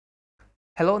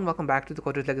Hello and welcome back to the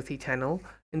Coder's Legacy channel.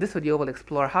 In this video, we'll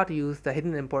explore how to use the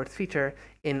hidden imports feature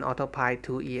in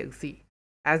Auto-To-Py-EXE.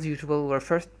 As usual, we're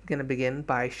first going to begin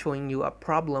by showing you a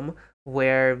problem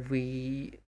where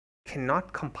we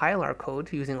cannot compile our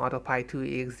code using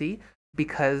Auto-Py-EXE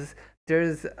because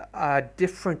there's a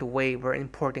different way we're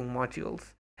importing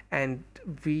modules. And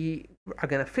we are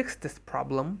going to fix this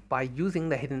problem by using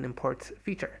the hidden imports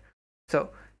feature. So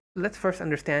let's first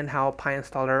understand how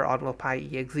PyInstaller,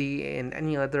 Auto-To-Py-EXE, and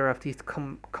any other of these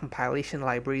compilation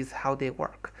libraries, how they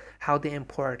work, how they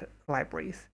import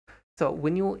libraries. So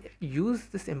when you use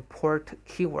this import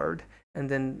keyword and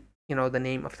then the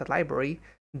name of the library,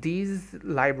 these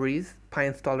libraries,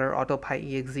 PyInstaller,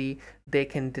 Auto-To-Py-EXE, they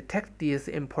can detect these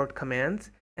import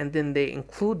commands and then they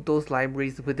include those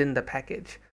libraries within the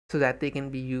package so that they can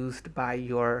be used by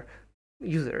your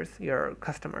users, your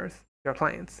customers, your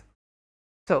clients.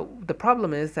 So the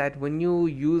problem is that when you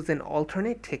use an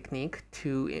alternate technique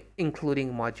to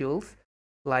including modules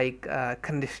like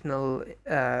conditional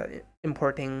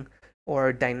importing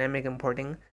or dynamic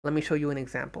importing, let me show you an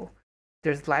example.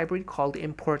 There's a library called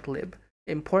importlib.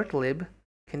 Importlib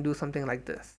can do something like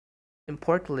this.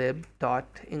 Importlib dot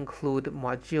include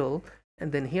module,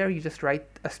 and then here you just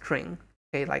write a string,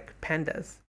 okay, like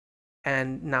pandas.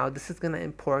 And now this is going to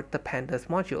import the pandas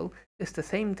module. It's the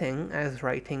same thing as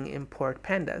writing import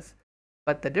pandas.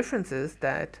 But the difference is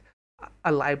that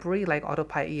a library like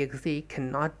Auto-To-Py-EXE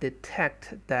cannot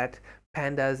detect that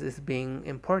pandas is being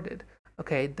imported.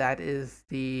 Okay, that is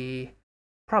the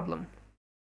problem.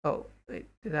 Oh, wait,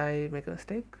 did I make a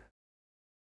mistake?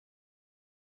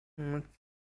 I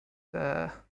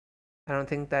don't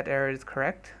think that error is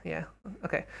correct. Yeah,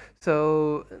 okay.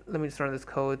 So let me just run this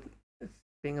code. It's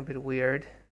being a bit weird.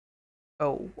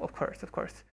 Oh, of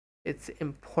course. It's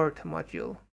import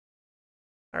module.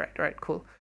 All right, cool.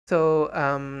 So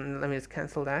let me just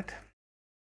cancel that.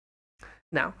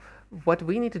 Now, what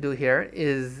we need to do here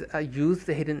is use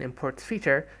the hidden imports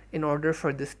feature in order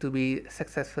for this to be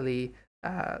successfully,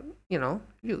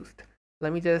 used.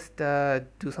 Let me just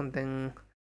do something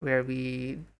where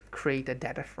we create a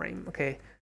data frame, okay?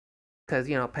 Because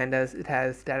pandas, it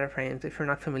has data frames. If you're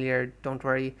not familiar, don't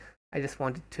worry. I just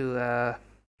wanted to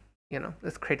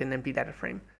let's create an empty data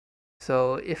frame.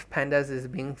 So if pandas is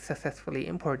being successfully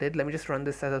imported, let me just run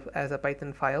this as a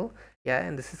Python file. Yeah,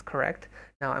 and this is correct.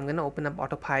 Now I'm going to open up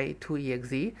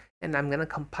Auto-To-Py-EXE and I'm going to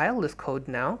compile this code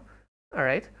now, all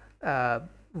right,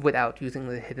 without using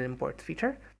the hidden imports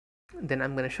feature. Then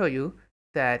I'm going to show you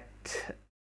that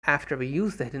after we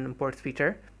use the hidden imports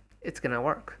feature, it's going to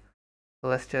work. So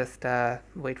let's just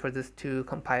wait for this to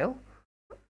compile.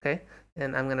 Okay,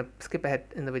 and I'm going to skip ahead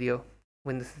in the video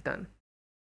when this is done.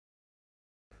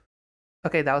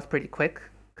 Okay, that was pretty quick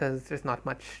because there's not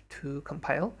much to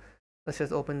compile. Let's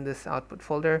just open this output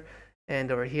folder,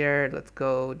 and over here, let's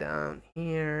go down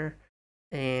here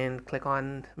and click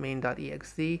on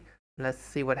main.exe. Let's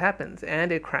see what happens,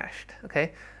 and it crashed.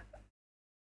 Okay,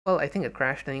 well, I think it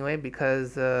crashed anyway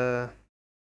because now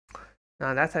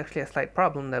that's actually a slight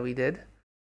problem that we did.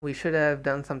 We should have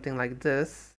done something like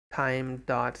this: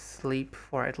 time.sleep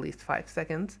for at least 5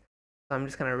 seconds. So I'm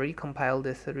just gonna recompile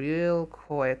this real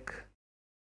quick.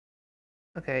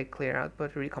 Okay, clear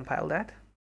output, recompile that.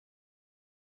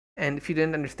 And if you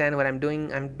didn't understand what I'm doing,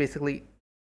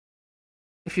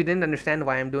 if you didn't understand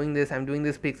why I'm doing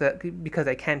this because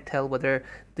I can't tell whether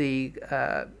the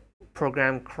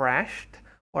program crashed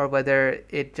or whether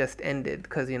it just ended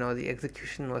because, the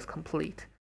execution was complete.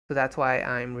 So that's why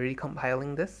I'm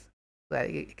recompiling this so that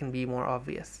it can be more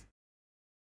obvious.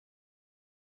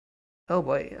 Oh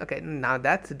boy, okay, now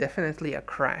that's definitely a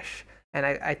crash. And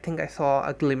I think I saw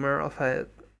a glimmer of a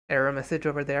error message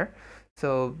over there.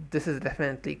 So this is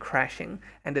definitely crashing.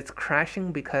 And it's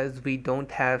crashing because we don't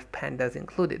have pandas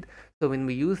included. So when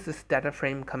we use this data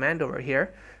frame command over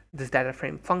here, this data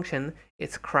frame function,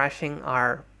 it's crashing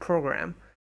our program.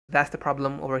 That's the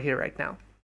problem over here right now.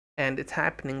 And it's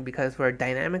happening because we're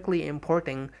dynamically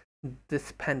importing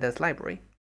this pandas library.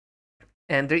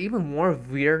 And there are even more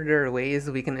weirder ways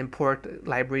we can import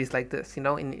libraries like this,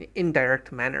 in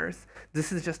indirect manners.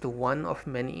 This is just one of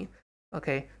many.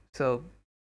 Okay, so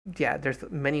yeah, there's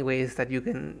many ways that you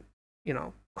can,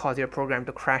 cause your program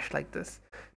to crash like this.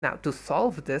 Now, to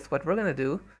solve this, what we're gonna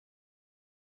do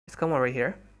is come over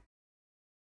here.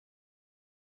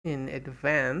 In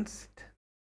advanced,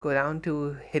 go down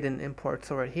to hidden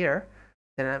imports over here.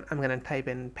 Then I'm gonna type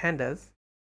in pandas.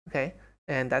 Okay,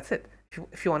 and that's it.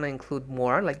 If you want to include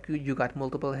more, like you got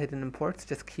multiple hidden imports,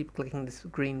 just keep clicking this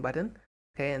green button,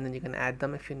 okay, and then you can add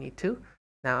them if you need to.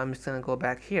 Now I'm just going to go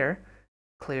back here,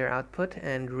 clear output,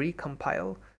 and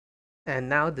recompile, and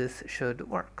now this should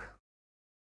work.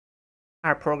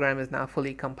 Our program is now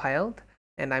fully compiled,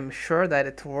 and I'm sure that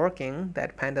it's working,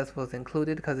 that pandas was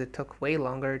included because it took way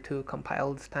longer to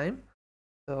compile this time.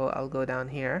 So I'll go down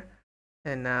here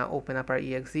and open up our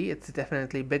exe. It's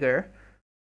definitely bigger.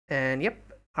 And yep,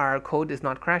 our code is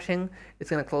not crashing. It's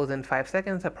going to close in 5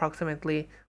 seconds approximately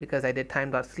because I did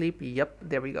time.sleep. Yep,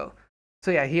 there we go.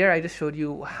 So yeah, here I just showed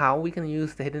you how we can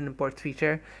use the hidden imports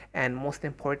feature, and most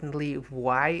importantly,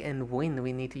 why and when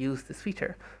we need to use this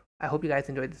feature. I hope you guys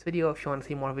enjoyed this video. If you want to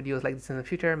see more videos like this in the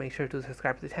future, make sure to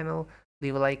subscribe to the channel,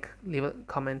 leave a like, leave a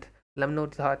comment, let me know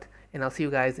what you thought, and I'll see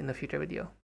you guys in a future video.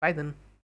 Bye then.